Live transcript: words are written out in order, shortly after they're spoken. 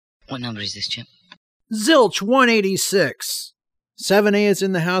What number is this, Chip? Zilch 186. 7A is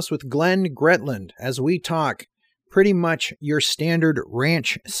in the house with Glenn Gretland as we talk pretty much your standard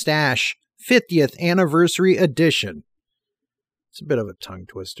ranch stash 50th anniversary edition. It's a bit of a tongue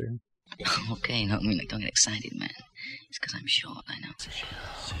twister. Okay, no, don't get excited, man. It's because I'm short, I know.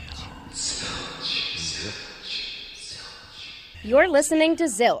 You're listening to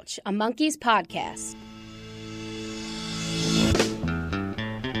Zilch, a Monkees podcast.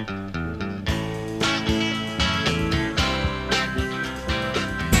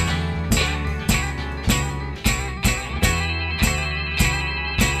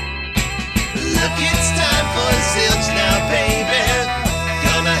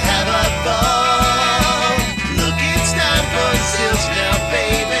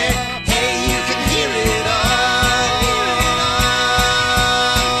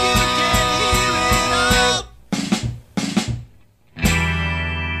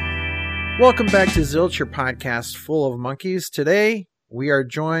 Welcome back to Zilch, your podcast full of monkeys. Today, we are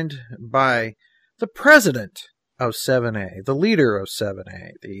joined by the president of 7A, the leader of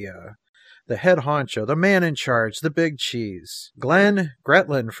 7A, the head honcho, the man in charge, the big cheese, Glenn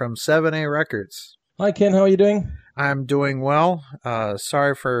Gretland from 7A Records. Hi, Ken. How are you doing? I'm doing well.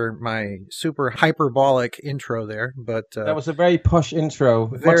 Sorry for my super hyperbolic intro there, but that was a very posh intro.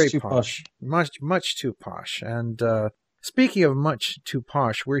 Very much too posh. Much too posh. And speaking of much too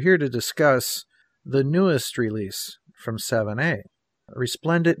posh, we're here to discuss the newest release from 7A.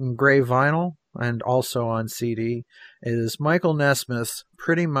 Resplendent in gray vinyl and also on CD is Michael Nesmith's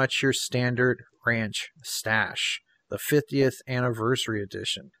Pretty Much Your Standard Ranch Stash, the 50th anniversary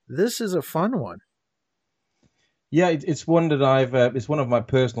edition. This is a fun one. Yeah, it's one that it's one of my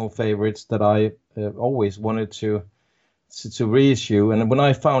personal favorites that I always wanted to reissue. And when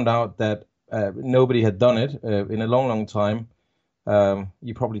I found out that nobody had done it in a long time,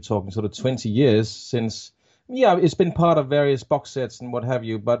 you're probably talking sort of 20 years since. Yeah, it's been part of various box sets and what have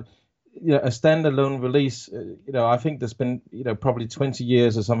you, but a standalone release. I think there's been probably 20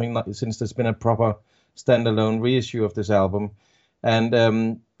 years or something since there's been a proper standalone reissue of this album,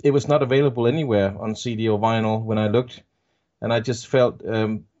 and it was not available anywhere on CD or vinyl when I looked, and I just felt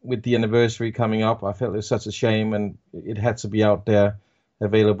with the anniversary coming up, I felt it was such a shame, and it had to be out there,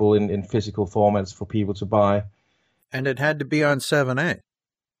 available in physical formats for people to buy. And it had to be on 7A.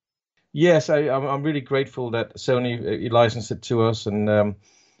 Yes, I'm really grateful that Sony licensed it to us, and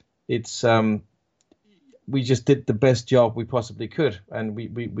it's we just did the best job we possibly could, and we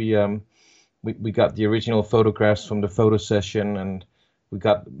got the original photographs from the photo session, and we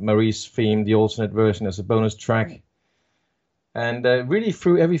got Marie's theme, the alternate version, as a bonus track, and really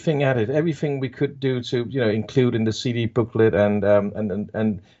threw everything at it, everything we could do to include in the CD booklet, and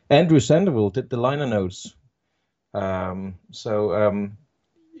Andrew Sandoval did the liner notes.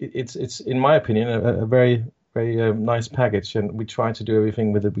 It's in my opinion a very nice package, and we tried to do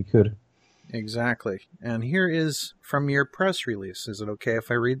everything with it we could. Exactly. And here is from your press release. Is it okay if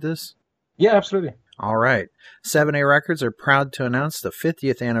I read this? Yeah, absolutely. All right. 7A Records are proud to announce the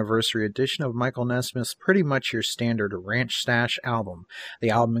 50th anniversary edition of Michael Nesmith's Pretty Much Your Standard Ranch Stash album. The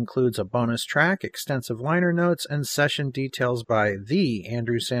album includes a bonus track, extensive liner notes, and session details by the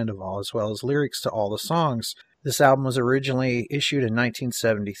Andrew Sandoval, as well as lyrics to all the songs. This album was originally issued in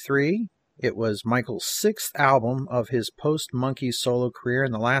 1973. It was Michael's sixth album of his post-Monkees solo career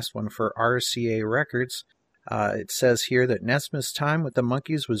and the last one for RCA Records. It says here that Nesmith's time with the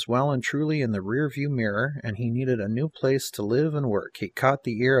Monkees was well and truly in the rearview mirror, and he needed a new place to live and work. He caught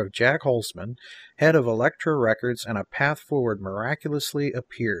the ear of Jack Holzman, head of Elektra Records, and a path forward miraculously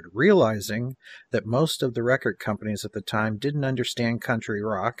appeared, realizing that most of the record companies at the time didn't understand country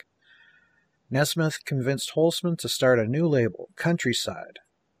rock. Nesmith convinced Holzman to start a new label, Countryside.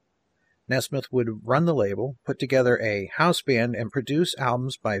 Nesmith would run the label, put together a house band, and produce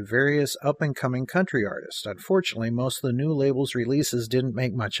albums by various up-and-coming country artists. Unfortunately, most of the new label's releases didn't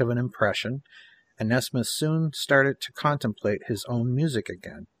make much of an impression, and Nesmith soon started to contemplate his own music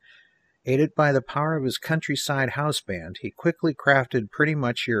again. Aided by the power of his Countryside house band, he quickly crafted Pretty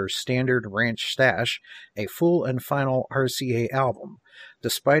Much Your Standard Ranch Stash, a full and final RCA album.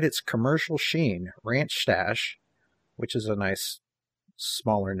 Despite its commercial sheen, Ranch Stash, which is a nice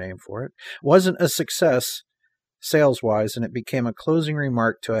smaller name for it, wasn't a success sales-wise, and it became a closing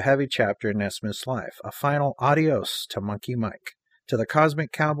remark to a heavy chapter in Nesmith's life, a final adios to Monkey Mike, to the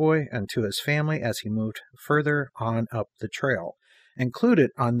Cosmic Cowboy, and to his family as he moved further on up the trail.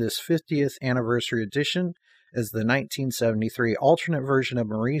 Included on this 50th anniversary edition is the 1973 alternate version of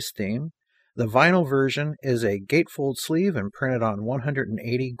Marie's theme. The vinyl version is a gatefold sleeve and printed on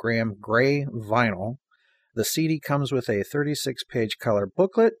 180-gram gray vinyl. The CD comes with a 36-page color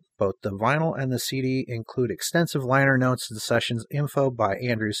booklet, Both the vinyl and the CD include extensive liner notes and sessions info by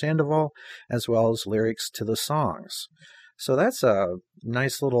Andrew Sandoval, as well as lyrics to the songs. So that's a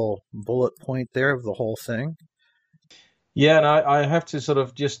nice little bullet point there of the whole thing. Yeah, and I have to sort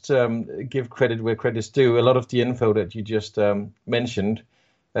of just give credit where credit's due. A lot of the info that you just mentioned,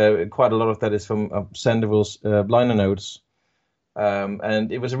 quite a lot of that is from Sandoval's liner notes.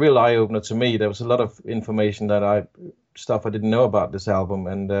 And it was a real eye-opener to me. There was a lot of information stuff I didn't know about this album,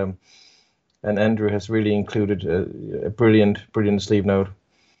 and Andrew has really included a brilliant sleeve note.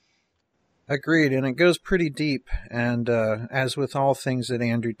 Agreed, and it goes pretty deep. And as with all things that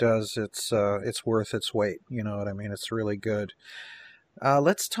Andrew does, it's worth its weight. You know what I mean? It's really good.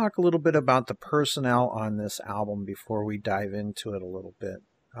 Let's talk a little bit about the personnel on this album before we dive into it a little bit.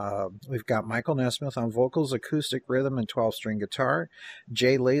 We've got Michael Nesmith on vocals, acoustic, rhythm, and 12-string guitar,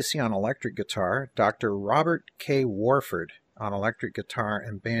 Jay Lacey on electric guitar, Dr. Robert K. Warford on electric guitar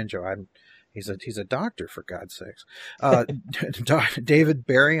and banjo. He's a doctor, for God's sakes. David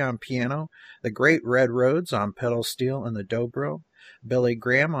Barry on piano, the great Red Rhodes on pedal steel and the dobro, Billy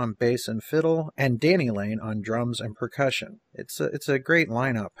Graham on bass and fiddle, and Danny Lane on drums and percussion. It's a great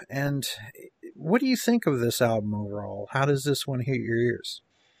lineup. And what do you think of this album overall? How does this one hit your ears?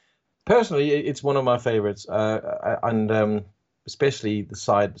 Personally, it's one of my favorites, and especially the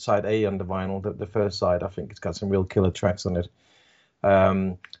side A on the vinyl, the first side. I think it's got some real killer tracks on it.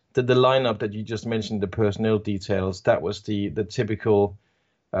 The lineup that you just mentioned, the personnel details, that was the typical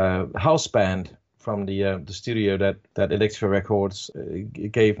house band from the studio that Elektra Records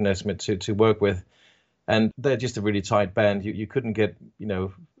gave Nesmith to work with, and they're just a really tight band. You couldn't get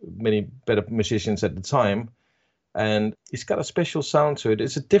many better musicians at the time. And it's got a special sound to it.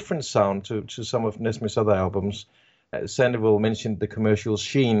 It's a different sound to some of Nesmith's other albums. Sandoval mentioned the commercial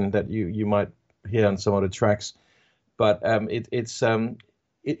sheen that you might hear on some of the tracks, but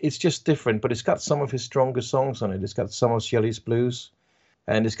it's just different. But it's got some of his stronger songs on it. It's got some of Shelley's blues,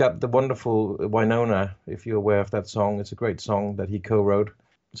 and it's got the wonderful Winona. If you're aware of that song, it's a great song that he co-wrote.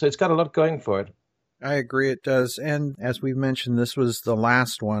 So it's got a lot going for it. I agree, it does. And as we've mentioned, this was the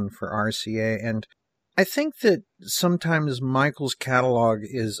last one for RCA, and I think that sometimes Michael's catalog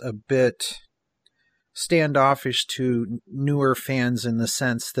is a bit standoffish to newer fans in the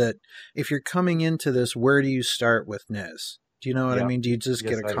sense that if you're coming into this, where do you start with Nez? Do you know what I mean? Do you just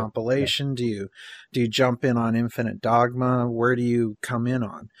get a compilation? Yeah. Do you jump in on Infinite Dogma? Where do you come in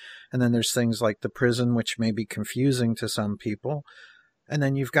on? And then there's things like The Prison, which may be confusing to some people. And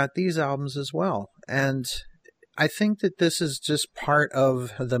then you've got these albums as well. And I think that this is just part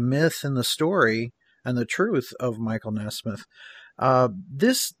of the myth and the story and the truth of Michael Nesmith.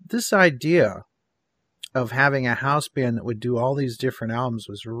 This idea of having a house band that would do all these different albums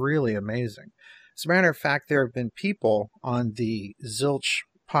was really amazing. As a matter of fact, there have been people on the Zilch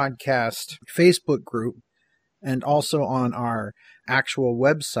podcast Facebook group and also on our actual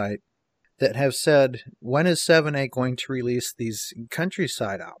website that have said, when is 7A going to release these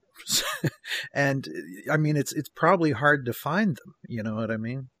countryside albums? And I mean, it's probably hard to find them. You know what I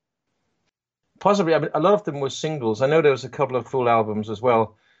mean? Possibly. I mean, a lot of them were singles. I know there was a couple of full albums as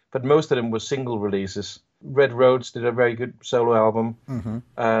well, but most of them were single releases. Red Rhodes did a very good solo album.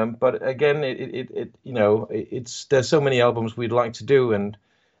 Mm-hmm. But again, there's so many albums we'd like to do, and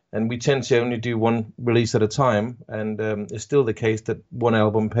we tend to only do one release at a time. And it's still the case that one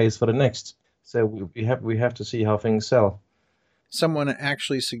album pays for the next. So we have to see how things sell. Someone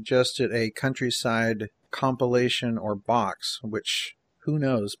actually suggested a countryside compilation or box, which who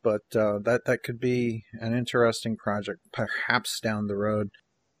knows, but that could be an interesting project, perhaps down the road.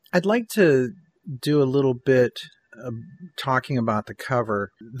 I'd like to do a little bit of talking about the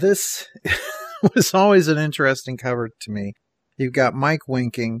cover. This was always an interesting cover to me. You've got Mike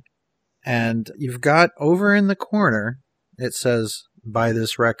winking, and you've got over in the corner, it says, buy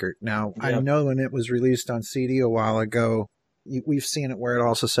this record. Now, yeah. I know when it was released on CD a while ago, we've seen it where it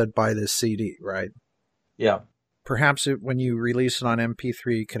also said, buy this CD, right? Yeah. Perhaps when you release it on MP3,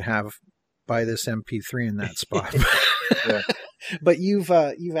 you could have buy this MP3 in that spot. Yeah. But you've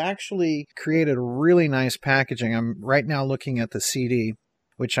actually created really nice packaging. I'm right now looking at the CD,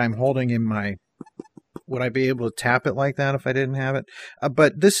 which I'm holding in my... Would I be able to tap it like that if I didn't have it?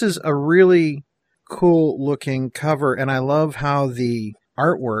 But this is a really cool looking cover, and I love how the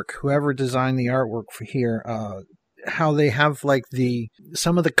artwork, whoever designed the artwork for here, how they have like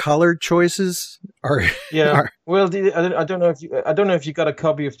some of the colored choices are. Yeah. Well, I don't know if you got a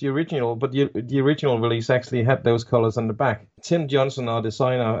copy of the original, but the original release actually had those colors on the back. Tim Johnson, our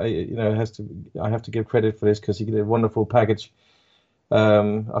designer, I have to give credit for this because he did a wonderful package.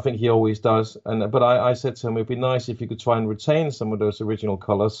 I think he always does. But I said to him, it'd be nice if you could try and retain some of those original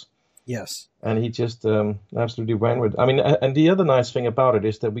colors. Yes. And he just absolutely ran with it. I mean, and the other nice thing about it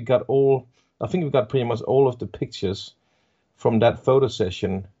is that I think we got pretty much all of the pictures from that photo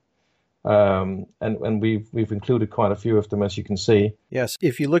session. And we've included quite a few of them, as you can see. Yes,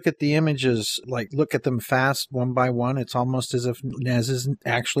 if you look at the images, like look at them fast one by one, it's almost as if Nez is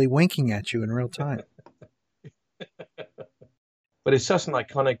actually winking at you in real time. But it's such an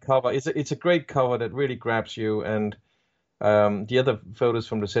iconic cover. It's a great cover that really grabs you, and the other photos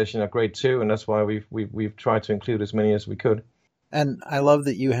from the session are great too, and that's why we've tried to include as many as we could. And I love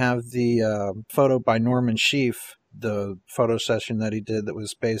that you have the photo by Norman Sheaf, the photo session that he did that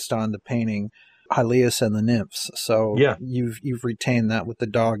was based on the painting Hylias and the Nymphs. So yeah, you've retained that with the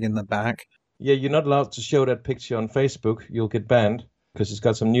dog in the back. Yeah, you're not allowed to show that picture on Facebook. You'll get banned because it's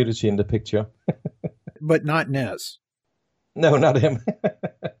got some nudity in the picture. But not Nez. No, not him.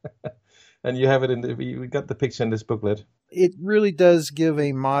 And you have it we got the picture in this booklet. It really does give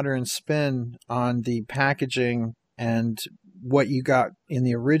a modern spin on the packaging and what you got in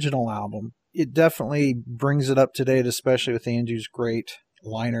the original album. It definitely brings it up to date, especially with Andrew's great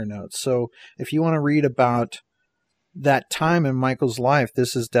liner notes. So if you want to read about that time in Michael's life,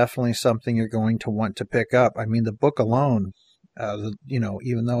 this is definitely something you're going to want to pick up. I mean, the book alone,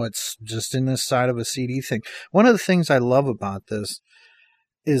 even though it's just in this side of a CD thing. One of the things I love about this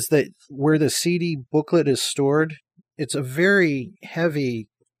is that where the CD booklet is stored, it's a very heavy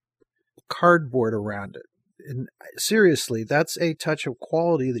cardboard around it. And seriously, that's a touch of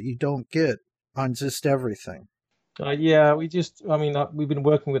quality that you don't get on just everything. We've been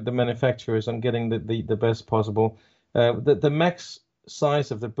working with the manufacturers on getting the best possible. The max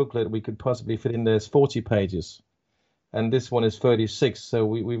size of the booklet we could possibly fit in there is 40 pages, and this one is 36. So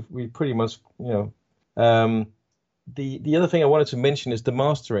we pretty much, The other thing I wanted to mention is the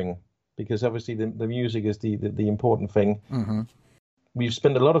mastering, because obviously the music is the important thing. Mm-hmm. We've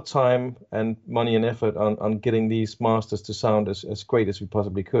spent a lot of time and money and effort on getting these masters to sound as great as we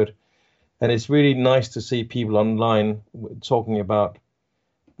possibly could. And it's really nice to see people online talking about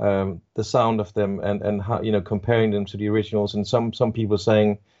the sound of them and how, comparing them to the originals. And some people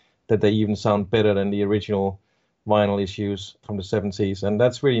saying that they even sound better than the original vinyl issues from the 70s. And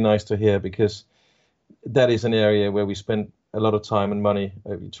that's really nice to hear, because that is an area where we spend a lot of time and money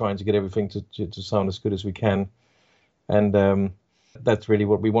trying to get everything to sound as good as we can. And that's really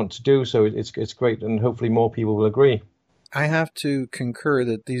what we want to do. So it's great, and hopefully more people will agree. I have to concur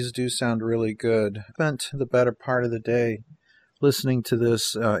that these do sound really good. I spent the better part of the day listening to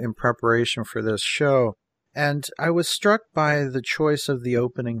this in preparation for this show, and I was struck by the choice of the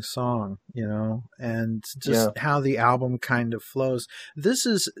opening song, and just how the album kind of flows. This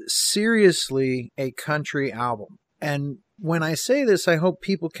is seriously a country album. And when I say this, I hope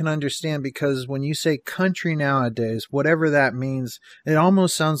people can understand, because when you say country nowadays, whatever that means, it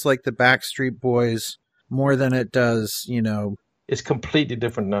almost sounds like the Backstreet Boys more than it does, It's completely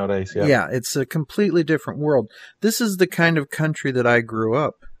different nowadays, yeah. Yeah, it's a completely different world. This is the kind of country that I grew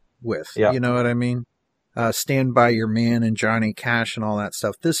up with, You know what I mean? Stand By Your Man and Johnny Cash and all that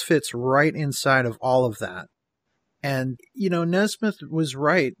stuff. This fits right inside of all of that. And, Nesmith was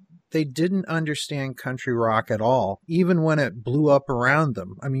right. They didn't understand country rock at all, even when it blew up around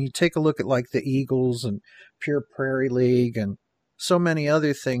them. I mean, you take a look at like the Eagles and Pure Prairie League and so many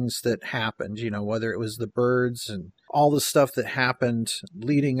other things that happened, whether it was the Byrds and all the stuff that happened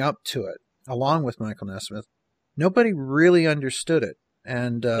leading up to it, along with Michael Nesmith. Nobody really understood it.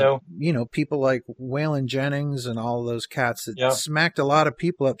 And, people like Waylon Jennings and all those cats that smacked a lot of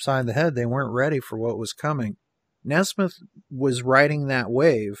people upside the head. They weren't ready for what was coming. Nesmith was riding that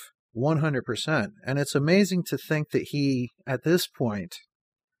wave 100%. And it's amazing to think that he, at this point,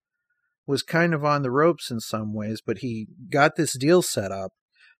 was kind of on the ropes in some ways, but he got this deal set up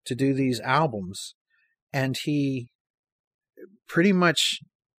to do these albums, and he pretty much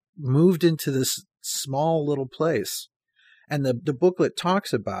moved into this small little place. And the booklet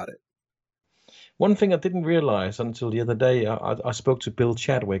talks about it. One thing I didn't realize until the other day, I spoke to Bill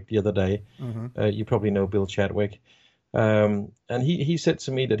Chadwick the other day. Mm-hmm. You probably know Bill Chadwick. And he said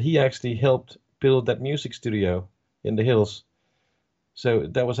to me that he actually helped build that music studio in the hills. So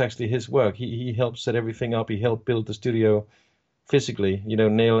that was actually his work. He helped set everything up. He helped build the studio physically,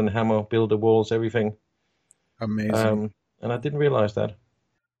 nail and hammer, build the walls, everything. Amazing. And I didn't realize that.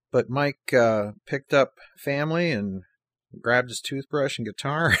 But Mike picked up family and grabbed his toothbrush and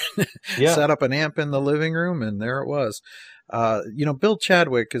guitar and set up an amp in the living room, and there it was. Bill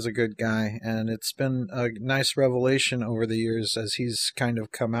Chadwick is a good guy, and it's been a nice revelation over the years as he's kind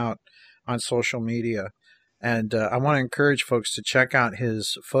of come out on social media. And I want to encourage folks to check out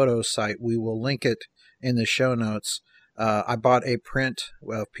his photo site. We will link it in the show notes. I bought a print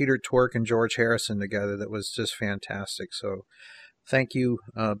of Peter Tork and George Harrison together that was just fantastic. So thank you,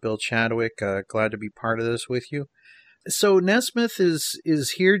 Bill Chadwick. Glad to be part of this with you. So Nesmith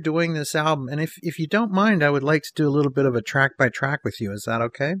is here doing this album. And if you don't mind, I would like to do a little bit of a track by track with you. Is that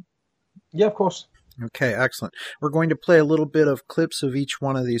okay? Yeah, of course. Okay, excellent. We're going to play a little bit of clips of each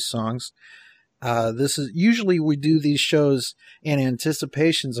one of these songs. This is usually we do these shows in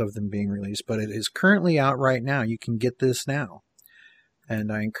anticipations of them being released, but it is currently out right now. You can get this now,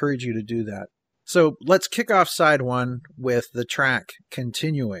 and I encourage you to do that. So let's kick off side one with the track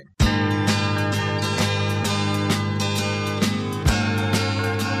Continuing.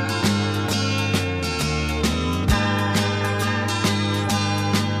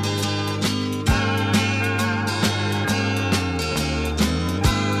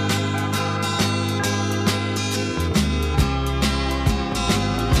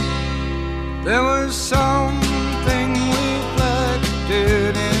 There was something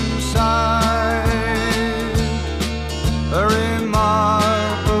reflected inside, a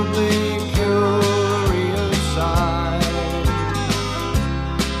remarkably curious sight.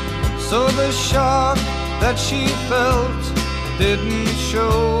 So the shock that she felt didn't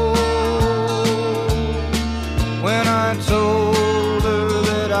show when I told her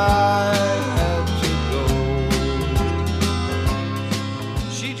that I had to go.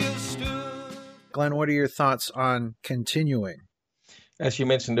 She just stood. Glenn, what are your thoughts on Continuing? As you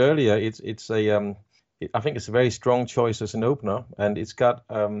mentioned earlier, I think it's a very strong choice as an opener, and it's got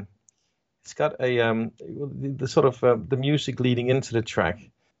the sort of the music leading into the track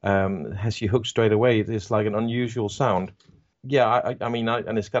has you hooked straight away. It's like an unusual sound. Yeah,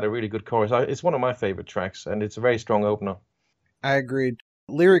 and it's got a really good chorus. It's one of my favorite tracks, and it's a very strong opener. I agreed.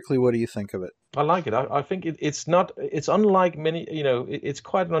 Lyrically, what do you think of it? I like it. I think it's unlike many, it's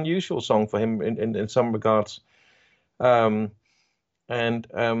quite an unusual song for him in some regards. It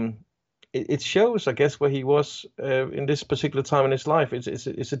shows, I guess, where he was in this particular time in his life. It's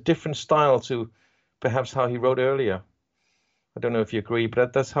a different style to perhaps how he wrote earlier. I don't know if you agree,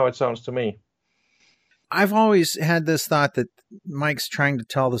 but that's how it sounds to me. I've always had this thought that Mike's trying to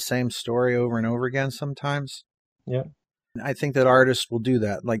tell the same story over and over again sometimes. Yeah. I think that artists will do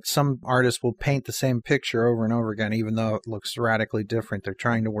that. Like some artists will paint the same picture over and over again, even though it looks radically different. They're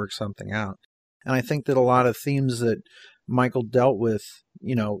trying to work something out. And I think that a lot of themes that Michael dealt with,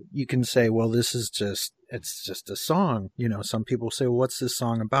 you can say, well, it's just a song. Some people say, well, what's this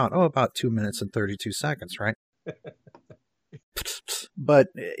song about? Oh, about 2 minutes and 32 seconds, right? But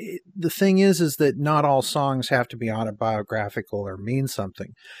the thing is that not all songs have to be autobiographical or mean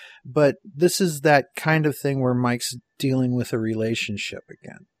something. But this is that kind of thing where Mike's dealing with a relationship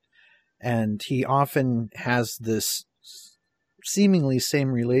again. And he often has this seemingly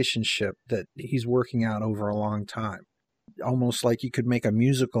same relationship that he's working out over a long time. Almost like you could make a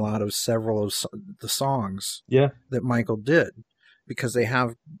musical out of several of the songs that Michael did, because they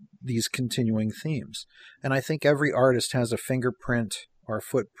have these continuing themes. And I think every artist has a fingerprint or a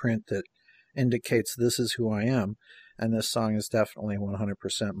footprint that indicates this is who I am. And this song is definitely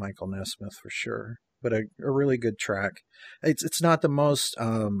 100% Michael Nesmith for sure. But a really good track. It's not the most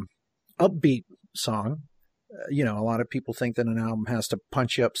upbeat song. A lot of people think that an album has to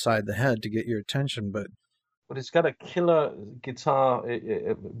punch you upside the head to get your attention, but it's got a killer guitar,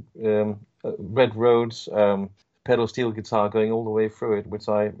 Red Rhodes pedal steel guitar going all the way through it, which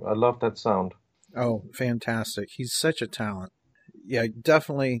I love that sound. Oh, fantastic. He's such a talent. Yeah,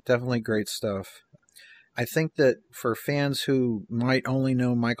 definitely great stuff. I think that for fans who might only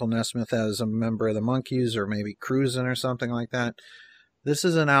know Michael Nesmith as a member of the Monkees or maybe Cruisin' or something like that, this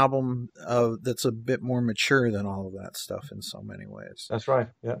is an album that's a bit more mature than all of that stuff in so many ways. That's right,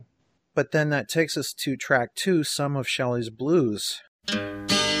 yeah. But then that takes us to track 2, Some of Shelley's Blues.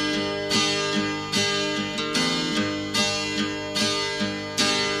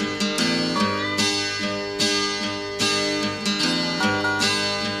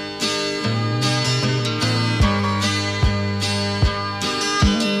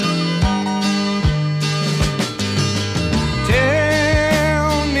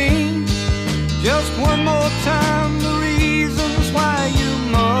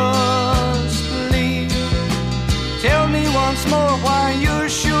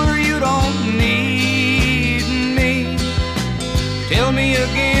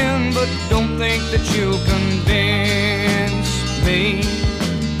 Don't think that you'll convince me.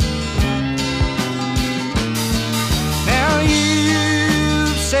 Now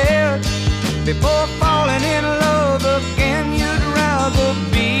you've said before falling in love again you'd rather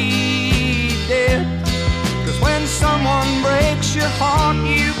be dead. breaks your heart,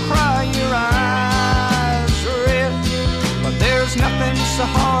 you cry your eyes red. But there's nothing so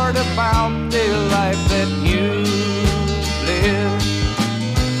hard about the life that you live.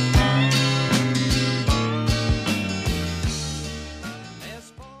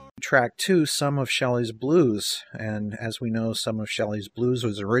 Track 2, Some of Shelley's Blues. And as we know, Some of Shelley's Blues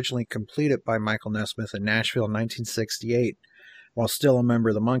was originally completed by Michael Nesmith in Nashville in 1968. While still a member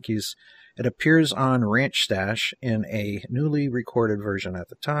of the Monkees, it appears on Ranch Stash in a newly recorded version at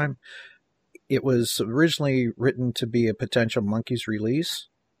the time. It was originally written to be a potential Monkees release.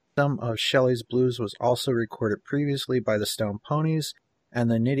 Some of Shelley's Blues was also recorded previously by the Stone Ponies and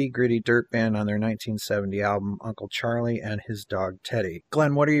the Nitty Gritty Dirt Band on their 1970 album Uncle Charlie and His Dog Teddy.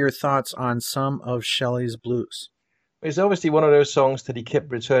 Glenn, what are your thoughts on Some of Shelley's Blues? It's obviously one of those songs that he kept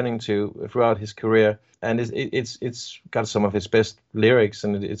returning to throughout his career, and it's got some of his best lyrics,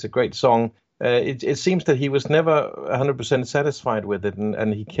 and it's a great song. It seems that he was never 100% satisfied with it,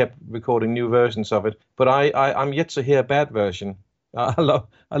 and he kept recording new versions of it. But I'm yet to hear a bad version. I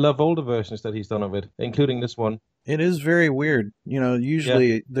love all the versions that he's done of it, including this one. It is very weird.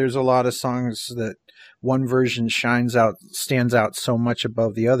 Usually there's a lot of songs that one version stands out so much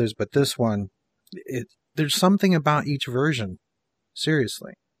above the others, but this one, there's something about each version.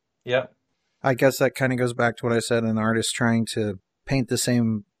 Seriously. Yeah. I guess that kind of goes back to what I said, an artist trying to paint the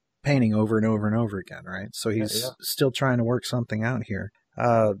same painting over and over and over again, right? So he's still trying to work something out here.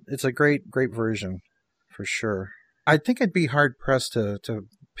 It's a great version, for sure. I think I'd be hard-pressed to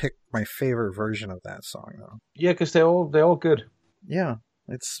pick my favorite version of that song, though. Yeah, because they're all good. Yeah,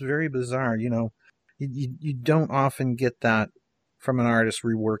 it's very bizarre. You don't often get that from an artist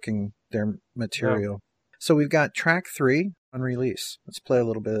reworking their material. Yeah. So we've got track 3 on release. Let's play a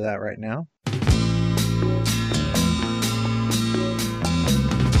little bit of that right now.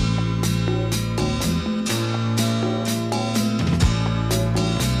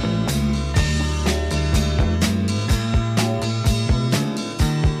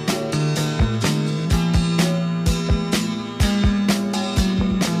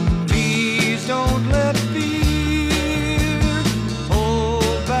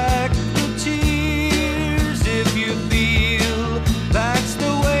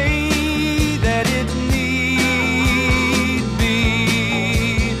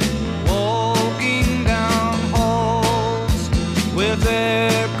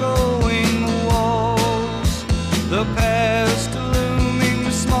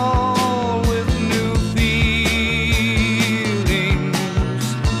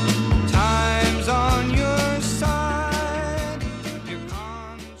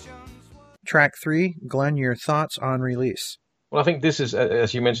 Track 3, Glenn, your thoughts on release? Well, I think this is,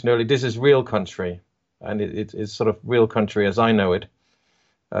 as you mentioned earlier, this is real country, and it's sort of real country as I know it,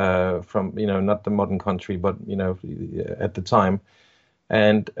 from not the modern country, but at the time,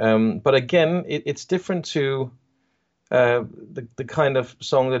 and but again, it's different to the kind of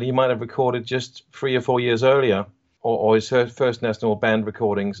song that he might have recorded just 3 or 4 years earlier, or his first national band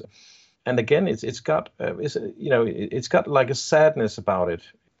recordings, and again, it's got like a sadness about it.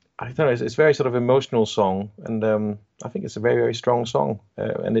 I don't know, it's a very sort of emotional song, and I think it's a very, very strong song,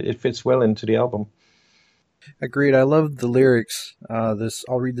 and it fits well into the album. Agreed. I love the lyrics.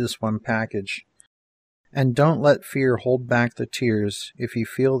 I'll read this one package. And don't let fear hold back the tears if you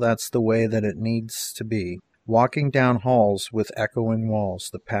feel that's the way that it needs to be. Walking down halls with echoing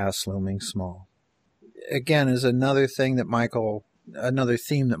walls, the past looming small. Again, is another theme that Michael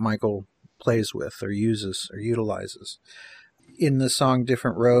plays with or uses or utilizes. In the song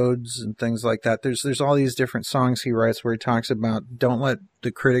Different Roads and things like that, there's all these different songs he writes where he talks about don't let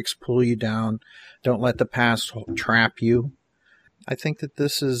the critics pull you down, don't let the past trap you. I think that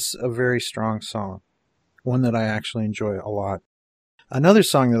this is a very strong song, one that I actually enjoy a lot. Another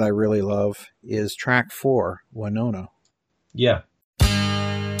song that I really love is track 4, Winona. Yeah.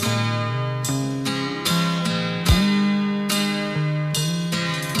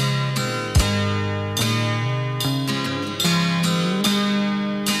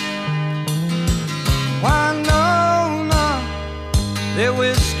 Their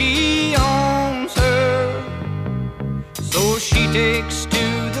whiskey owns her, so she takes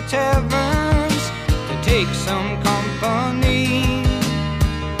to the taverns to take some company.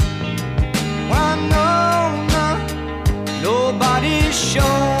 Winona, nobody's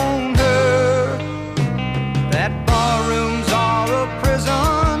shown her that barrooms are a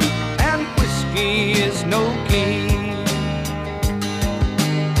prison and whiskey is no key.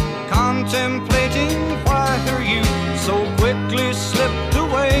 Contemplating why her youth so quickly slipped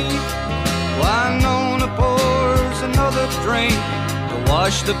away, Winona pours another drink to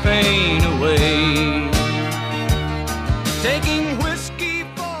wash the pain away. taking whiskey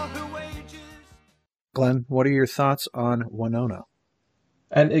for her wages. Glenn, what are your thoughts on Winona?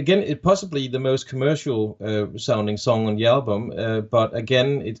 And again, it possibly the most commercial sounding song on the album, but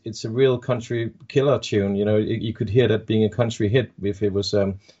again, it's a real country killer tune. You know, you could hear that being a country hit if it was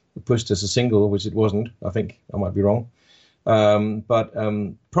pushed as a single, which it wasn't. I think I might be wrong, but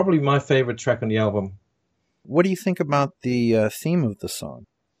probably my favorite track on the album. What do you think about the theme of the song?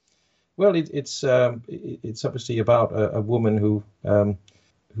 Well, it's obviously about a woman who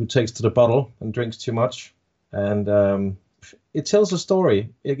takes to the bottle and drinks too much, and it tells a story.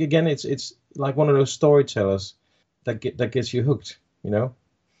 Again, it's like one of those storytellers that gets you hooked, you know?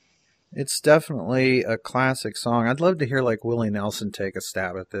 It's definitely a classic song. I'd love to hear like Willie Nelson take a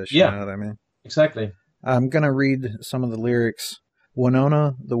stab at this, you know what I mean? Exactly. I'm going to read some of the lyrics.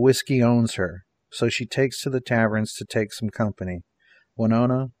 Winona, the whiskey owns her, so she takes to the taverns to take some company.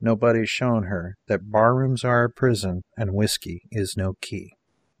 Winona, nobody's shown her that barrooms are a prison and whiskey is no key.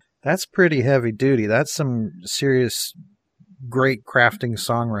 That's pretty heavy duty. That's some serious great crafting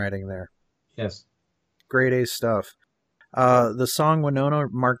songwriting there. Yes. Grade A stuff. The song Winona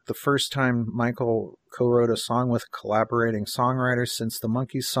marked the first time Michael co-wrote a song with a collaborating songwriter since the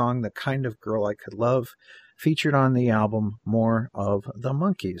Monkees song The Kind of Girl I Could Love featured on the album More of the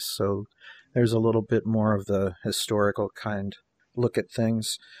Monkees. So there's a little bit more of the historical kind look at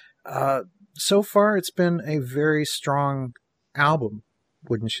things. So far, it's been a very strong album,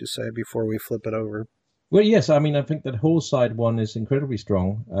 wouldn't you say, before we flip it over? Well, yes. I mean, I think that whole side one is incredibly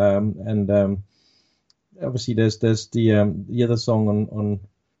strong, and obviously there's the other song on.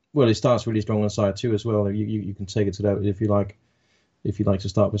 Well, it starts really strong on side two as well. You can take it to that if you like. If you'd like to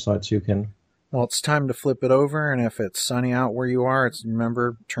start with side two, Ken. Well, it's time to flip it over, and if it's sunny out where you are,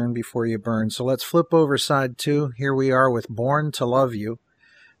 remember, turn before you burn. So let's flip over side two. Here we are with Born to Love You.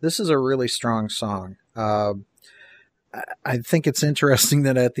 This is a really strong song. I think it's interesting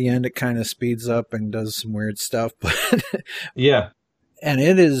that at the end it kind of speeds up and does some weird stuff, but yeah. And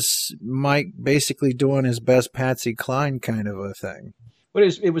it is Mike basically doing his best Patsy Cline kind of a thing. Well,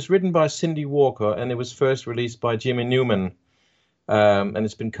 it was written by Cindy Walker, and it was first released by Jimmy Newman, and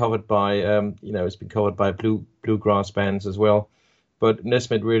it's been covered by bluegrass bands as well. But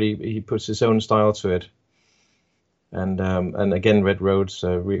Nesmith he puts his own style to it, and again Red Rhodes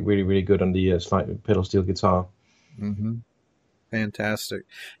really really good on the slide pedal steel guitar. Mm-hmm. Fantastic.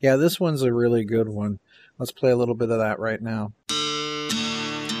 Yeah, this one's a really good one. Let's play a little bit of that right now.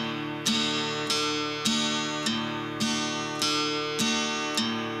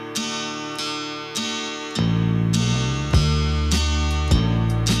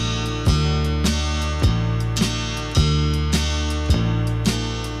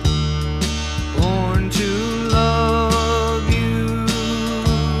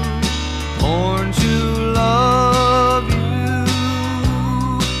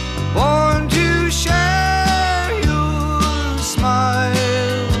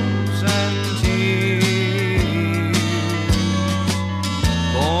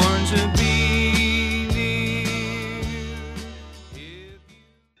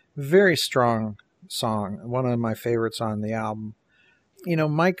 Very strong song. One of my favorites on the album. You know,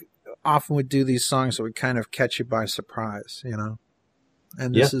 Mike often would do these songs that would kind of catch you by surprise, you know,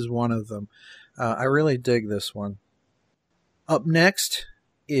 and this is one of them. I really dig this one. Up next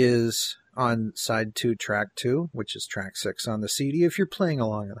is on side 2, track 2, which is track 6 on the CD if you're playing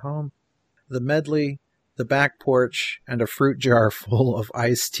along at home. The medley, the back porch, and a fruit jar full of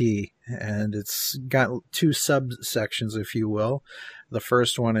iced tea. And it's got 2 subsections, if you will. The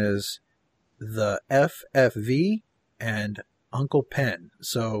first one is the FFV and Uncle Pen.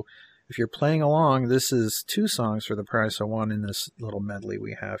 So if you're playing along, this is 2 songs for the price of 1 in this little medley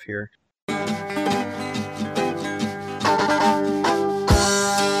we have here.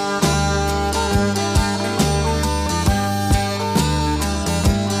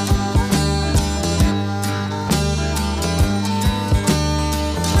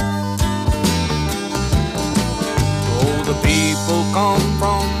 Come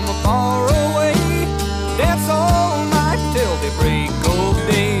from far away, dance all night till the break of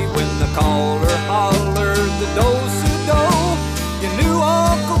day. When the caller hollered the do-si-do, you knew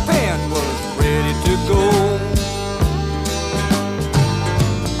Uncle Pen was ready to go.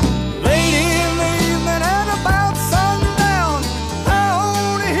 Late in the evening at about sundown, high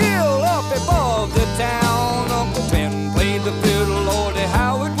on a hill up above the town, Uncle Pen played the fiddle, Lordy,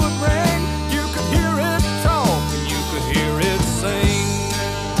 how it would ring. You could hear it talk and you could hear it sing.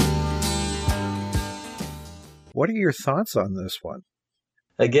 What are your thoughts on this one?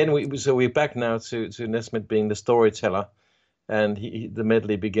 Again, we're back now to Nesmith being the storyteller, and the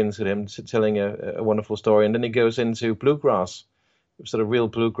medley begins with him telling a wonderful story, and then he goes into bluegrass, sort of real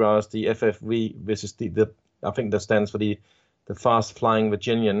bluegrass, the FFV, which is the I think that stands for the Fast Flying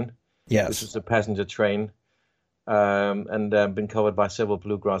Virginian, Yes. which is a passenger train, and been covered by several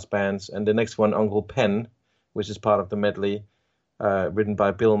bluegrass bands. And the next one, Uncle Pen, which is part of the medley, written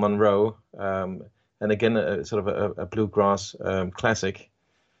by Bill Monroe, and again sort of a bluegrass classic.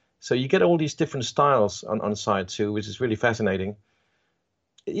 So you get all these different styles on side 2, which is really fascinating.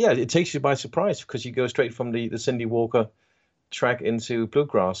 Yeah, it takes you by surprise because you go straight from the Cindy Walker track into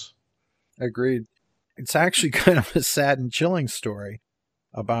bluegrass. Agreed. It's actually kind of a sad and chilling story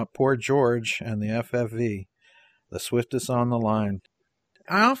about poor George and the FFV, the swiftest on the line.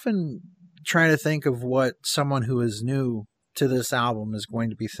 I often try to think of what someone who is new to this album is going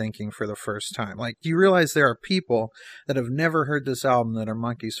to be thinking for the first time. Like, do you realize there are people that have never heard this album that are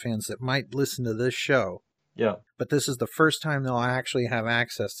Monkees fans that might listen to this show? Yeah. But this is the first time they'll actually have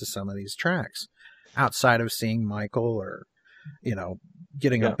access to some of these tracks outside of seeing Michael or,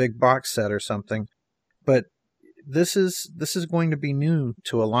 getting a big box set or something. But this is going to be new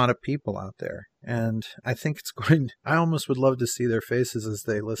to a lot of people out there. And I think I almost would love to see their faces as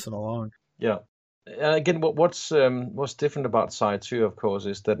they listen along. Yeah. Again, what's different about side 2, of course,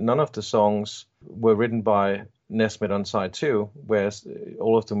 is that none of the songs were written by Nesmith on side 2, whereas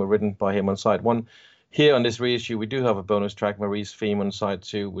all of them were written by him on side 1. Here on this reissue, we do have a bonus track, Marie's Theme, on side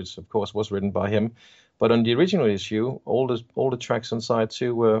 2, which of course was written by him. But on the original issue, all the tracks on side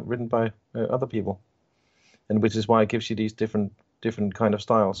 2 were written by other people, and which is why it gives you these different kind of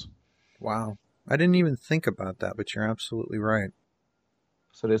styles. Wow, I didn't even think about that, but you're absolutely right.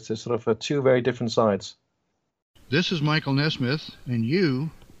 So there's sort of 2 very different sides. This is Michael Nesmith, and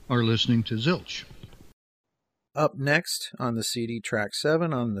you are listening to Zilch. Up next on the CD, track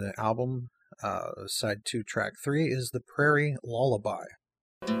 7 on the album, side 2, track 3, is The Prairie Lullaby.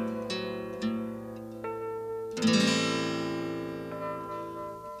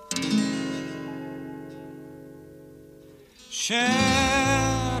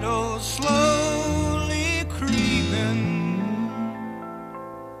 Shadows slowly creeping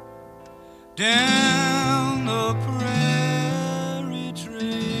down the prairie trail.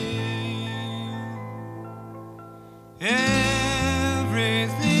 Everything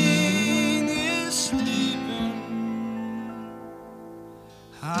is sleeping.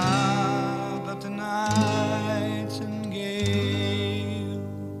 How about the nightingale?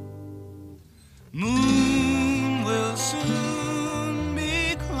 Moon will soon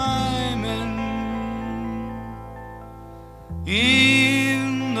be climbing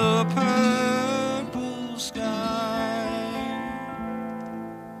in the purple sky.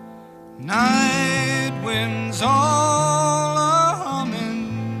 Night winds all a-humming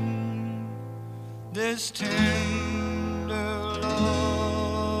this tender lullaby.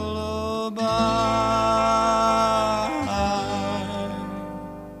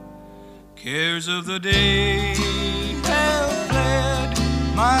 Cares of the day have fled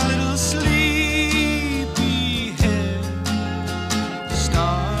my little sleepy head.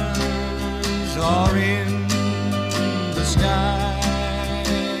 Stars are in the sky.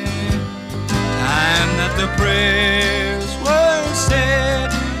 Time that the prayers were said,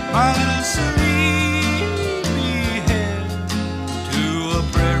 my little sleepy head, to a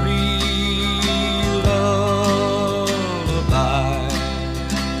prairie lullaby.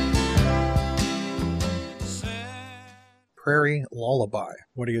 Prairie Lullaby.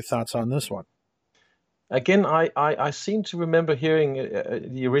 What are your thoughts on this one? Again, I seem to remember hearing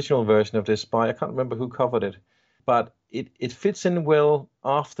the original version of this by, I can't remember who covered it, but it fits in well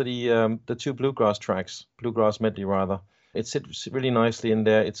after the 2 bluegrass tracks, bluegrass medley rather. It sits really nicely in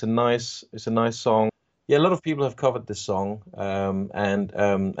there. It's a nice song. Yeah, a lot of people have covered this song, and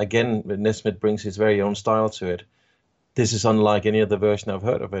again, Nesmith brings his very own style to it. This is unlike any other version I've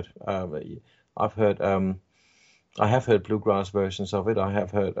heard of it. I have heard bluegrass versions of it.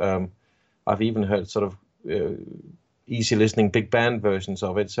 I've even heard sort of easy listening big band versions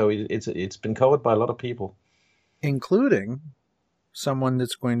of it. So it's been covered by a lot of people, including someone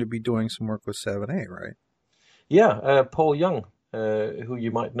that's going to be doing some work with 7A, right? Yeah, Paul Young, who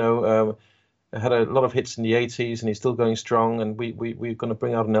you might know, had a lot of hits in the 80s, and he's still going strong. And we're going to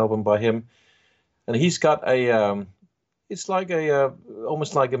bring out an album by him, and he's got it's like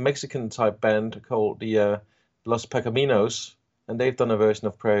almost like a Mexican type band called the Los Pecaminos, and they've done a version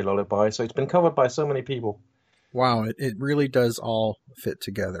of Prairie Lullaby, so it's been covered by so many people. Wow, it really does all fit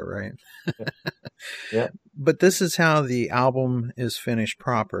together, right? Yeah. But this is how the album is finished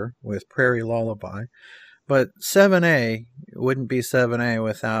proper, with Prairie Lullaby. But 7A wouldn't be 7A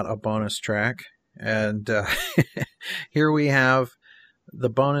without a bonus track, And here we have the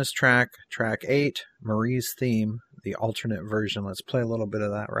bonus track, track 8, Marie's Theme, the alternate version. Let's play a little bit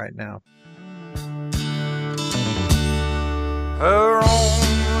of that right now. Her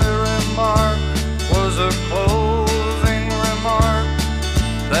only remark was a closing remark,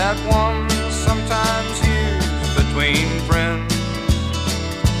 that one sometimes used between friends.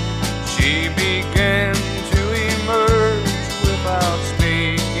 She began to emerge without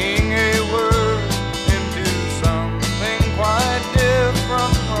speaking a word into something quite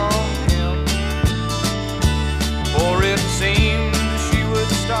different from him. For it seemed she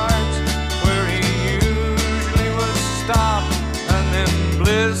would start where he usually would stop, and then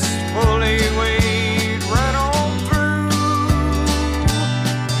blissfully wade right on through.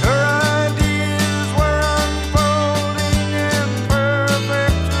 Her ideas were unfolding in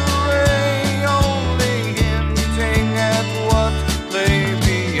perfect array, only hinting at what lay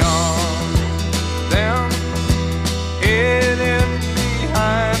beyond them, hidden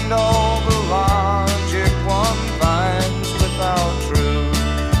behind all the logic one finds without truth.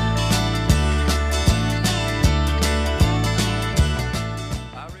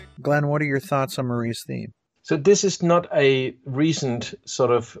 Glenn, what are your thoughts on Marie's Theme? So this is not a recent sort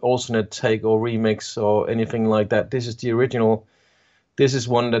of alternate take or remix or anything like that. This is the original. This is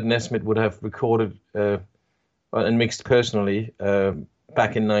one that Nesmith would have recorded and mixed personally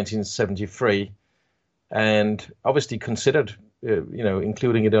back in 1973, and obviously considered,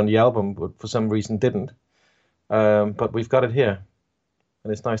 including it on the album, but for some reason didn't. But we've got it here,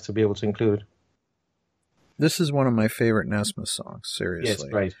 and it's nice to be able to include it. This is one of my favorite Nesmith songs, seriously. Yeah, it's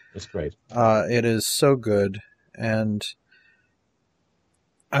great. It's great. It is so good, and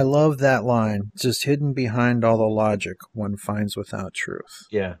I love that line, just hidden behind all the logic one finds without truth.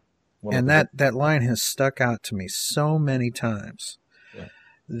 Yeah. And that line has stuck out to me so many times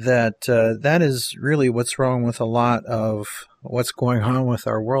that that is really what's wrong with a lot of what's going on with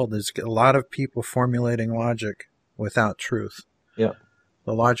our world, is a lot of people formulating logic without truth. Yeah.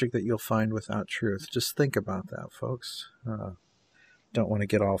 The logic that you'll find without truth. Just think about that, folks. Don't want to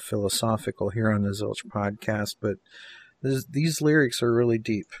get all philosophical here on the Zilch podcast, but these lyrics are really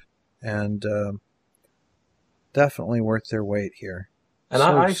deep and definitely worth their weight here. And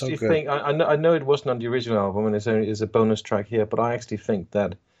I actually think, I know it wasn't on the original album and it's a bonus track here, but I actually think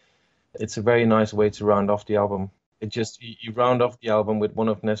that it's a very nice way to round off the album. It just, you round off the album with one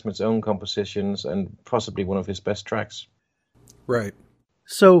of Nesmith's own compositions and possibly one of his best tracks. Right.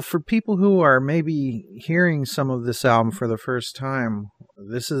 So for people who are maybe hearing some of this album for the first time,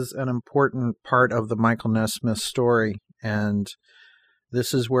 this is an important part of the Michael Nesmith story. And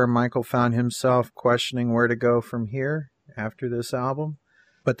this is where Michael found himself questioning where to go from here after this album.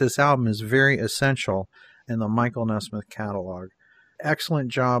 But this album is very essential in the Michael Nesmith catalog.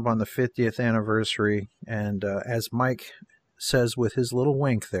 Excellent job on the 50th anniversary. And as Mike says with his little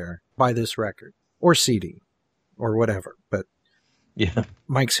wink there, buy this record or CD or whatever. But yeah,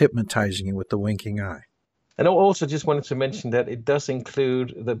 Mike's hypnotizing you with the winking eye. And I also just wanted to mention that it does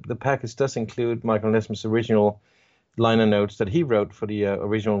include, the package does include Michael Nesmith's original liner notes that he wrote for the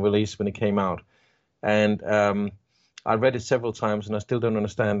original release when it came out. And I read it several times and I still don't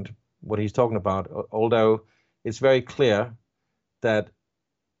understand what he's talking about, although it's very clear that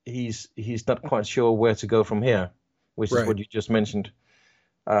he's not quite sure where to go from here, which is what you just mentioned.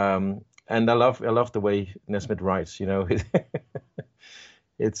 And I love the way Nesmith writes,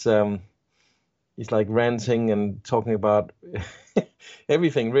 It's he's like ranting and talking about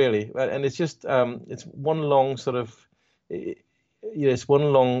everything really, and it's just it's one long sort of it's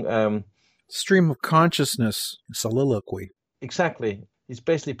one long stream of consciousness soliloquy. Exactly. He's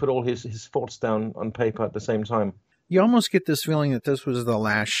basically put all his thoughts down on paper at the same time. You almost get this feeling that this was the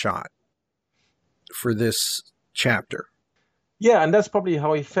last shot for this chapter. Yeah, and that's probably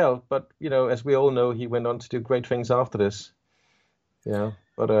how he felt. But, as we all know, he went on to do great things after this.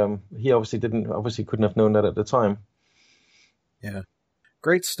 But he obviously couldn't have known that at the time. Yeah.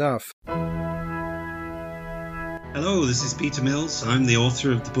 Great stuff. Hello, this is Peter Mills. I'm the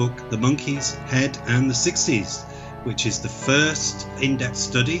author of the book The Monkees, Head and the 60s, which is the first in-depth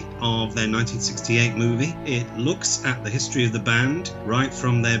study of their 1968 movie. It looks at the history of the band right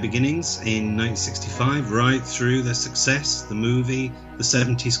from their beginnings in 1965 right through their success, the movie, the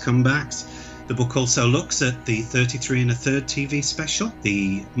 70s comebacks. The book also looks at the 33 1/3 TV special,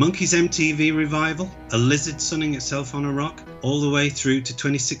 the Monkees MTV revival, A Lizard Sunning Itself on a Rock, all the way through to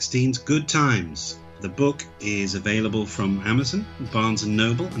 2016's Good Times. The book is available from Amazon, Barnes &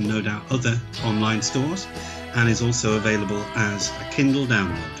 Noble, and no doubt other online stores, and is also available as a Kindle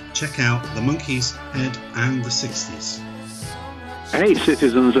download. Check out The Monkees, Head and the 60s. Hey,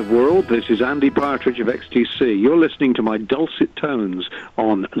 citizens of world, this is Andy Partridge of XTC. You're listening to my dulcet tones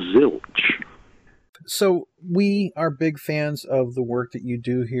on Zilch. So we are big fans of the work that you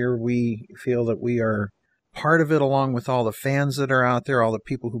do here. We feel that we are part of it, along with all the fans that are out there, all the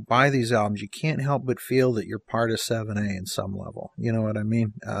people who buy these albums. You can't help but feel that you're part of 7A in some level. You know what I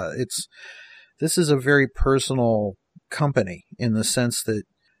mean? This is a very personal company in the sense that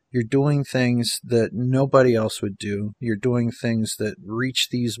you're doing things that nobody else would do. You're doing things that reach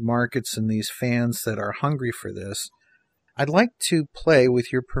these markets and these fans that are hungry for this. I'd like to play,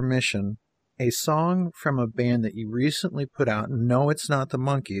 with your permission, a song from a band that you recently put out. No, it's not the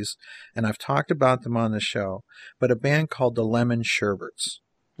Monkees, and I've talked about them on the show, but a band called the Lemon Sherbets.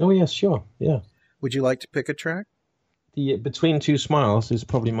 Oh, yes, sure, yeah. Would you like to pick a track? The Between Two Smiles is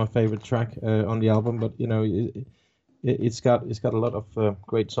probably my favorite track on the album, but, you know, it's got a lot of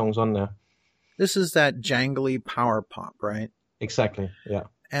great songs on there. This is that jangly power pop, right? Exactly, yeah.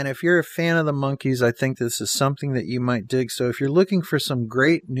 And if you're a fan of the Monkees, I think this is something that you might dig. So if you're looking for some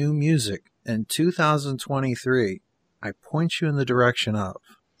great new music in 2023, I point you in the direction of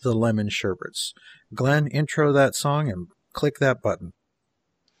the Lemon Sherbets. Glenn, intro that song and click that button.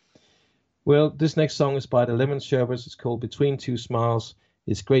 Well, this next song is by the Lemon Sherbets. It's called Between Two Smiles.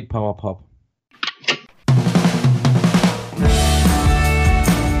 It's great power pop.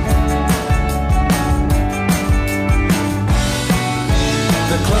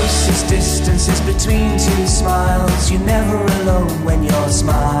 The closest distance is between two smiles. You're never alone when you're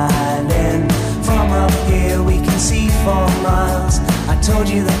smiling. From up here we can see 4 miles. I told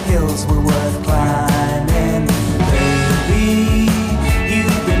you the hills were worth climbing. Baby,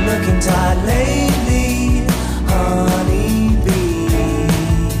 you've been looking tired lately, honeybee.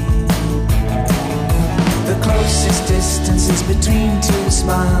 The closest distance is between two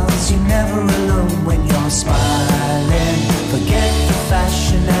smiles. You're never alone when you're smiling. Forget the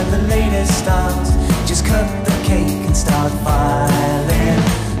fashion and the latest styles. Just cut the cake and start filing.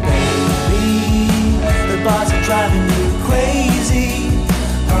 Baby, the bars are driving you crazy,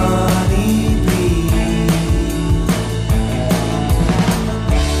 honeybee.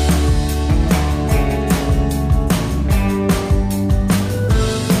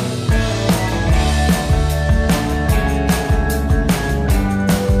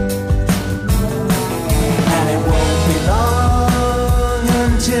 And it won't be long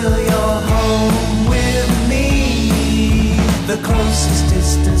until you're home with me. The closest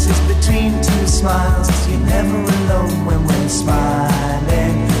distance is between two smiles. You're never alone when we're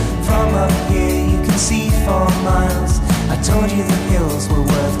smiling. From up here you can see 4 miles. I told you the hills were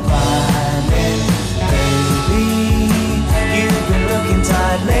worth climbing. Baby, you've been looking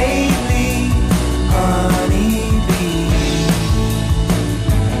tired lately, honeybee.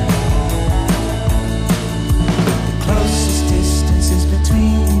 The closest distance is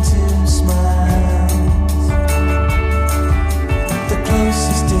between two smiles. The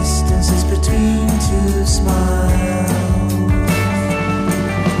closest distance is between two smiles.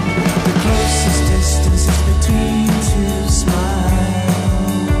 The closest distance is between two smiles.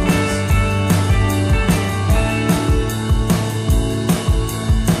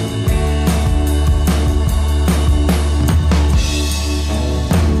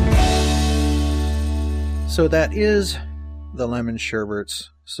 So that is the Lemon Sherbets.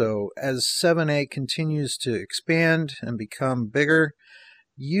 So as 7A continues to expand and become bigger,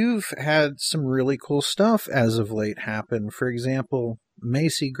 you've had some really cool stuff as of late happen. For example,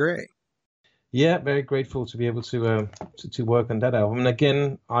 Macy Gray. Yeah, very grateful to be able to work on that album. And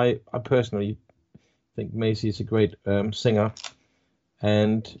again, I personally think Macy is a great singer,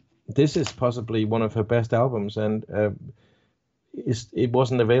 and this is possibly one of her best albums. And it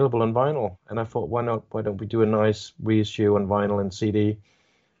wasn't available on vinyl, and I thought, why not? Why don't we do a nice reissue on vinyl and CD?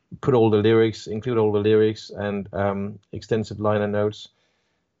 Put all the lyrics, include all the lyrics and extensive liner notes,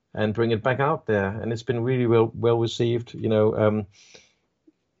 and bring it back out there. And it's been really well received. You know,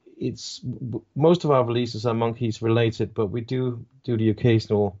 it's most of our releases are Monkees related, but we do the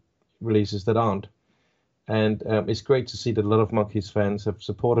occasional releases that aren't. And it's great to see that a lot of Monkees fans have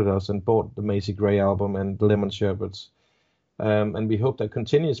supported us and bought the Macy Gray album and the Lemon Sherbets. And we hope that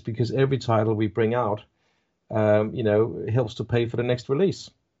continues, because every title we bring out, you know, helps to pay for the next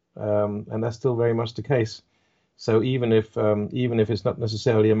release. And that's still very much the case. So even if it's not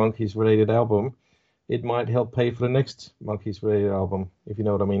necessarily a Monkees related album, it might help pay for the next Monkees related album, if you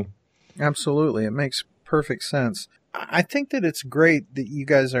know what I mean. Absolutely. It makes perfect sense. I think that it's great that you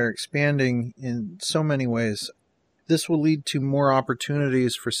guys are expanding in so many ways. This will lead to more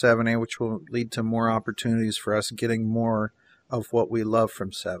opportunities for 7A, which will lead to more opportunities for us getting more of what we love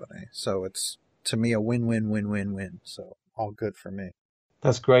from 7A. So it's, to me, a win-win-win-win-win. So all good for me.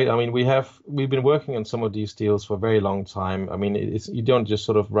 That's great. I mean, we've been working on some of these deals for a very long time. I mean, you don't just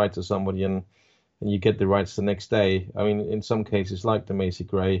sort of write to somebody and you get the rights the next day. I mean, in some cases, like the Macy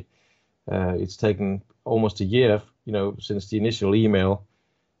Gray, it's taken almost a year, since the initial email,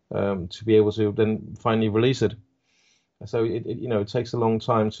 to be able to then finally release it. So it takes a long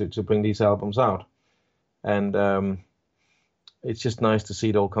time to bring these albums out, and it's just nice to see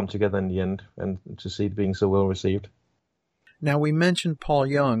it all come together in the end and to see it being so well received. Now, we mentioned Paul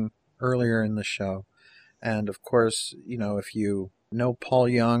Young earlier in the show, and of course, if you know Paul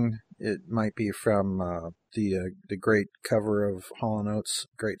Young, it might be from the great cover of Hall & Oates'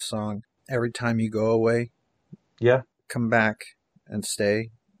 great song, Every Time You Go Away. Yeah. Come Back and Stay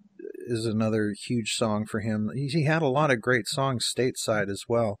is another huge song for him. He had a lot of great songs stateside as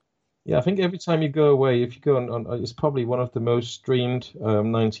well. Yeah, I think Every Time You Go Away, if you go on it's probably one of the most streamed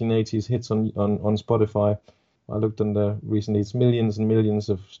 1980s hits on Spotify. I looked on recently, it's millions and millions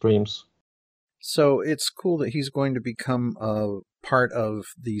of streams. So it's cool that he's going to become a part of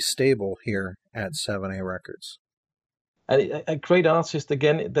the stable here at 7A Records. And a great artist,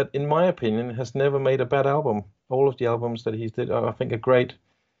 again, that in my opinion has never made a bad album. All of the albums that he's did, I think, are great.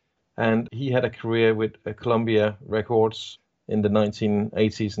 And he had a career with Columbia Records in the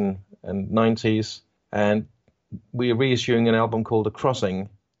 1980s and 90s. And we are reissuing an album called The Crossing,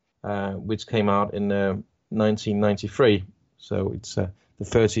 which came out in 1993. So it's the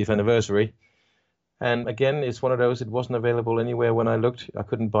 30th anniversary. And again, it's one of those, it wasn't available anywhere when I looked. I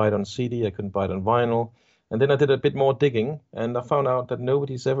couldn't buy it on CD, I couldn't buy it on vinyl. And then I did a bit more digging, and I found out that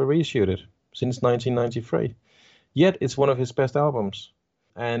nobody's ever reissued it since 1993. Yet it's one of his best albums.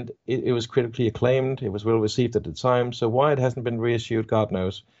 And it was critically acclaimed, it was well received at the time. So why it hasn't been reissued, God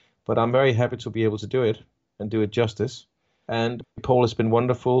knows. But I'm very happy to be able to do it and do it justice. And Paul has been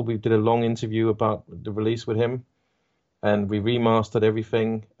wonderful. We did a long interview about the release with him. And we remastered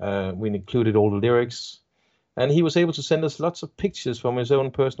everything. We included all the lyrics. And he was able to send us lots of pictures from his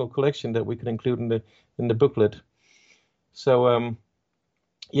own personal collection that we could include in the booklet. So,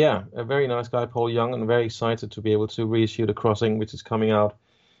 yeah, a very nice guy, Paul Young, and very excited to be able to reissue The Crossing, which is coming out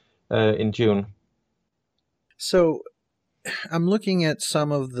in June. So I'm looking at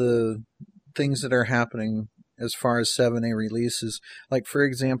some of the things that are happening as far as 7A releases. Like, for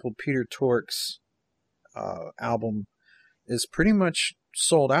example, Peter Tork's album is pretty much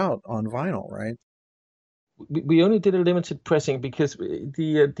sold out on vinyl, right? We only did a limited pressing because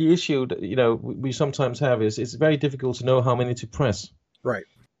the issue that we sometimes have is it's very difficult to know how many to press. Right.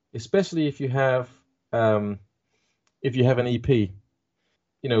 Especially if you have an EP.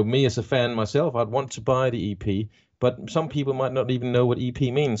 Me as a fan myself, I'd want to buy the EP, but some people might not even know what EP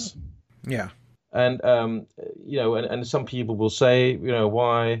means. Yeah. And and some people will say,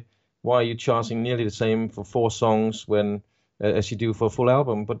 why are you charging nearly the same for 4 songs when as you do for a full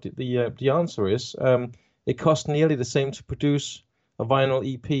album? But the answer is it costs nearly the same to produce a vinyl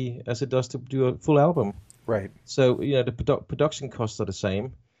EP as it does to do a full album. Right. So the production costs are the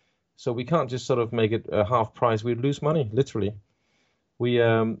same. So we can't just sort of make it a half price. We'd lose money, literally.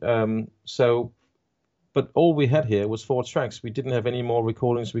 But all we had here was 4 tracks. We didn't have any more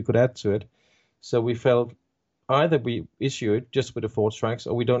recordings we could add to it. So we felt either we issue it just with the 4 tracks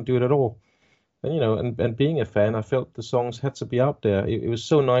or we don't do it at all. And and being a fan, I felt the songs had to be out there. It was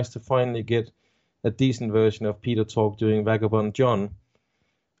so nice to finally get a decent version of Peter Tork doing Vagabond John.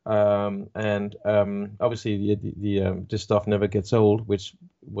 Obviously the This Stuff Never Gets Old, which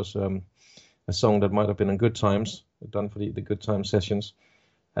was a song that might have been on Good Times, done for the Good Times sessions.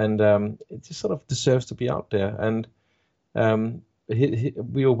 And it just sort of deserves to be out there. And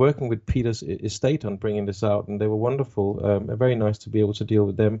we were working with Peter's estate on bringing this out, and they were wonderful. Very nice to be able to deal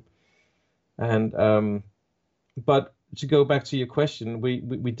with them. And but to go back to your question,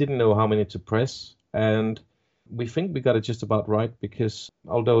 we didn't know how many to press, and we think we got it just about right, because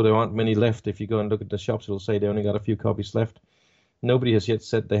although there aren't many left, if you go and look at the shops, it'll say they only got a few copies left. Nobody has yet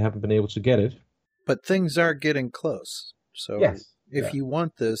said they haven't been able to get it. But things are getting close. So yes, if you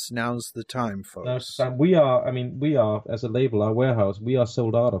want this, now's the time, folks. We are, as a label, our warehouse, we are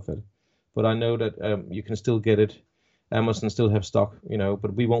sold out of it. But I know that you can still get it. Amazon still have stock,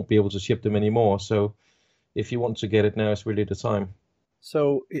 but we won't be able to ship them anymore. So if you want to get it now, it's really the time.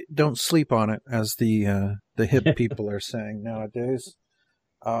 So don't sleep on it, as the hip people are saying nowadays.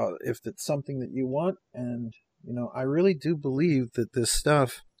 If it's something that you want, and I really do believe that this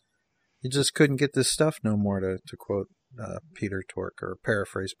stuff, you just couldn't get this stuff no more, to quote Peter Tork, or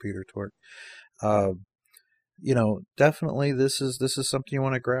paraphrase Peter Tork. Definitely this is something you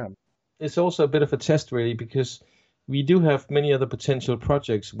want to grab. It's also a bit of a test, really, because we do have many other potential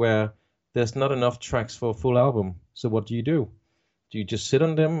projects where there's not enough tracks for a full album. So what do? Do you just sit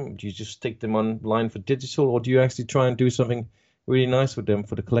on them? Do you just stick them online for digital, or do you actually try and do something really nice with them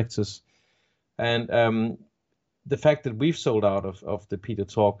for the collectors? And the fact that we've sold out of the Peter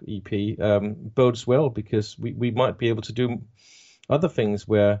Talk EP bodes well, because we might be able to do other things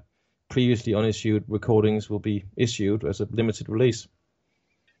where previously unissued recordings will be issued as a limited release.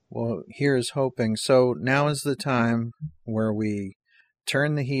 Well, here's hoping. So now is the time where we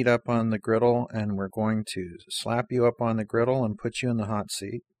turn the heat up on the griddle, and we're going to slap you up on the griddle and put you in the hot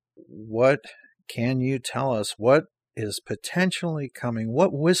seat. What can you tell us? What is potentially coming?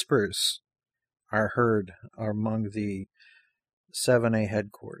 What whispers are heard among the 7A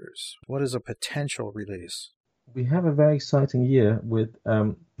headquarters? What is a potential release? We have a very exciting year with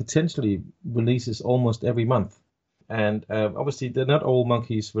potentially releases almost every month. And obviously, they're not all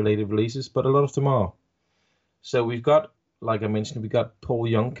Monkees-related releases, but a lot of them are. So we've got, like I mentioned, we got Paul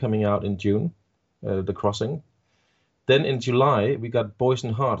Young coming out in June, The Crossing. Then in July, we got Boys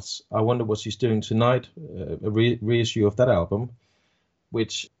and Hearts, I Wonder What She's Doing Tonight, a reissue of that album,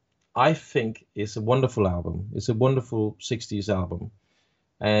 which I think is a wonderful album. It's a wonderful 60s album.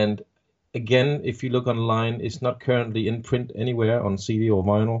 And again, if you look online, it's not currently in print anywhere on CD or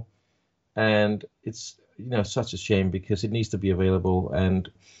vinyl. And it's such a shame, because it needs to be available. And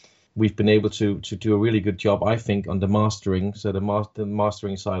we've been able to do a really good job, I think, on the mastering. So the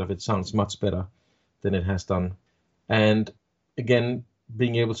mastering side of it sounds much better than it has done. And again,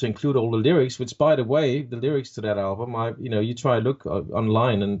 being able to include all the lyrics, which, by the way, the lyrics to that album, you try to look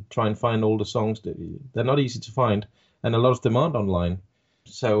online and try and find all the songs. They're not easy to find, and a lot of them aren't online.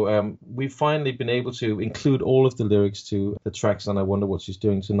 So we've finally been able to include all of the lyrics to the tracks on I Wonder What She's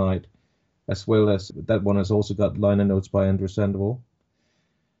Doing Tonight, as well as that one has also got liner notes by Andrew Sandoval.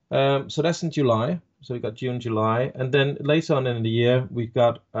 So that's in July. So we got June, July, and then later on in the year we've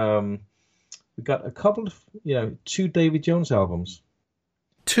got a couple of 2 David Jones albums.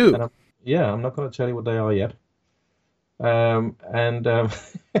 2. And I'm not going to tell you what they are yet. But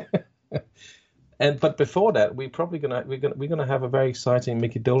before that, we're gonna have a very exciting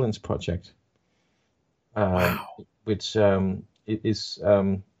Mickey Dolenz project. Wow. Which it's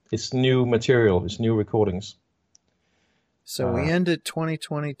new material, it's new recordings. So we ended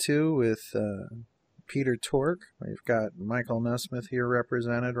 2022 with Peter Tork. We've got Michael Nesmith here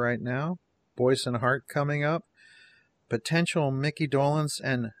represented right now. Boyce and Hart coming up. Potential Mickey Dolenz,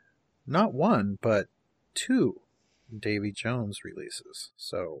 and not 1, but 2 Davy Jones releases.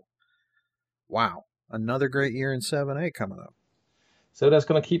 So, wow. Another great year in 7A coming up. So that's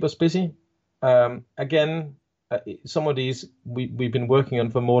going to keep us busy. Again, some of these we've been working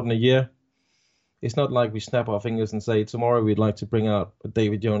on for more than a year. It's not like we snap our fingers and say, tomorrow we'd like to bring out a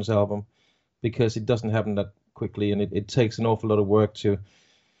David Jones album, because it doesn't happen that quickly, and it takes an awful lot of work to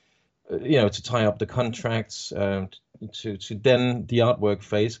tie up the contracts, to then the artwork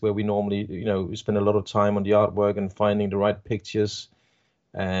phase, where we normally, we spend a lot of time on the artwork and finding the right pictures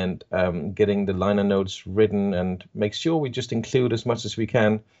and getting the liner notes written and make sure we just include as much as we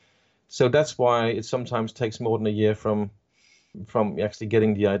can. So that's why it sometimes takes more than a year from actually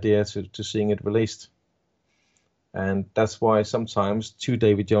getting the idea to seeing it released. And that's why sometimes 2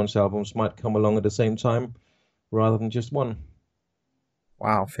 David Jones albums might come along at the same time rather than just 1.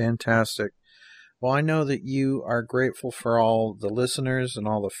 Wow, fantastic. Well, I know that you are grateful for all the listeners and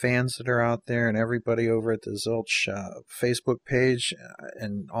all the fans that are out there and everybody over at the Zilch Facebook page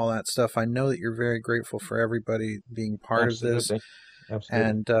and all that stuff. I know that you're very grateful for everybody being part of this. Absolutely.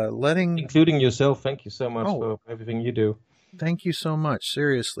 And including yourself. Thank you so much for everything you do. Thank you so much.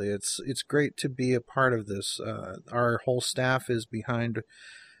 Seriously, it's great to be a part of this. Our whole staff is behind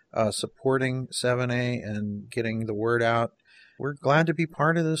supporting 7A and getting the word out. We're glad to be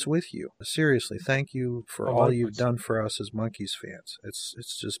part of this with you. Seriously, thank you for all you've done for us as Monkees fans.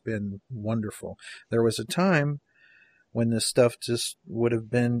 It's just been wonderful. There was a time when this stuff just would have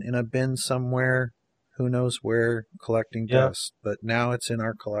been in a bin somewhere, who knows where, collecting dust. But now it's in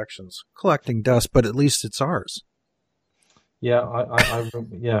our collections. Collecting dust, but at least it's ours. Yeah,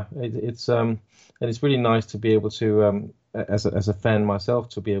 it's and it's really nice to be able to, as a fan myself,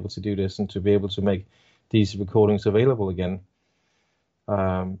 to be able to do this and to be able to make these recordings available again.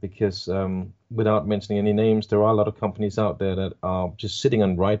 Because without mentioning any names, there are a lot of companies out there that are just sitting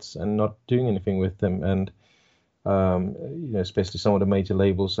on rights and not doing anything with them, and especially some of the major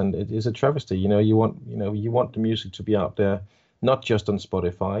labels. And it is a travesty. You want the music to be out there, not just on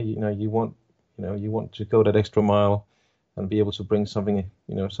Spotify. You want to go that extra mile and be able to bring something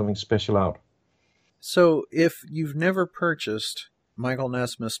special out. So if you've never purchased Michael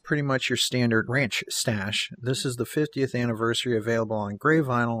Nesmith's Pretty Much Your Standard Ranch Stash. This is the 50th anniversary, available on gray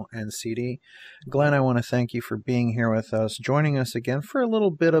vinyl and CD. Glenn, I want to thank you for being here with us, joining us again for a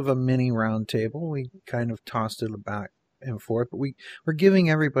little bit of a mini roundtable. We kind of tossed it back and forth, but we're giving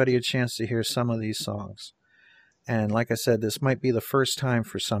everybody a chance to hear some of these songs. And like I said, this might be the first time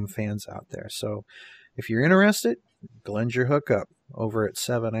for some fans out there. So if you're interested, Glenn's your hookup over at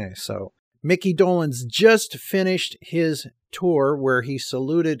 7A. So Mickey Dolenz just finished his tour where he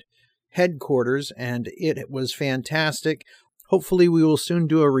saluted headquarters, and it was fantastic. Hopefully we will soon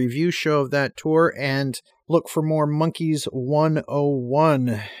do a review show of that tour and look for more Monkees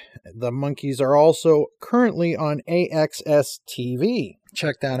 101. The Monkees are also currently on AXS TV.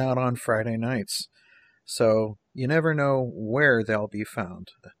 Check that out on Friday nights. So you never know where they'll be found.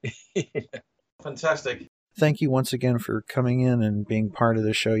 Fantastic. Thank you once again for coming in and being part of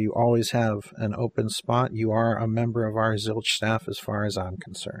the show. You always have an open spot. You are a member of our Zilch staff as far as I'm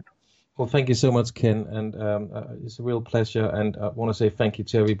concerned. Well, thank you so much, Ken, and it's a real pleasure. And I want to say thank you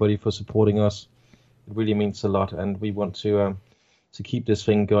to everybody for supporting us. It really means a lot, and we want to keep this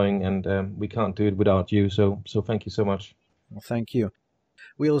thing going, and we can't do it without you. So thank you so much. Well, thank you.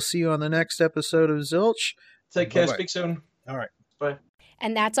 We'll see you on the next episode of Zilch. Take care. Bye-bye. Speak soon. All right. Bye.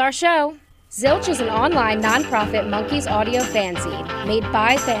 And that's our show. Zilch is an online nonprofit Monkees audio fanzine made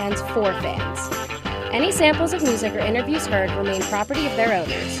by fans for fans. Any samples of music or interviews heard remain property of their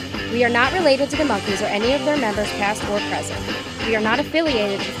owners. We are not related to the Monkees or any of their members, past or present. We are not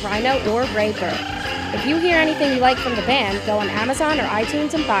affiliated with Rhino or Ray Burke. If you hear anything you like from the band, go on Amazon or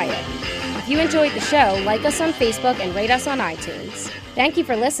iTunes and buy it. If you enjoyed the show, like us on Facebook and rate us on iTunes. Thank you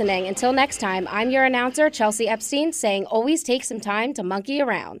for listening. Until next time, I'm your announcer, Chelsea Epstein, saying always take some time to monkey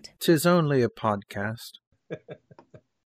around. 'Tis only a podcast.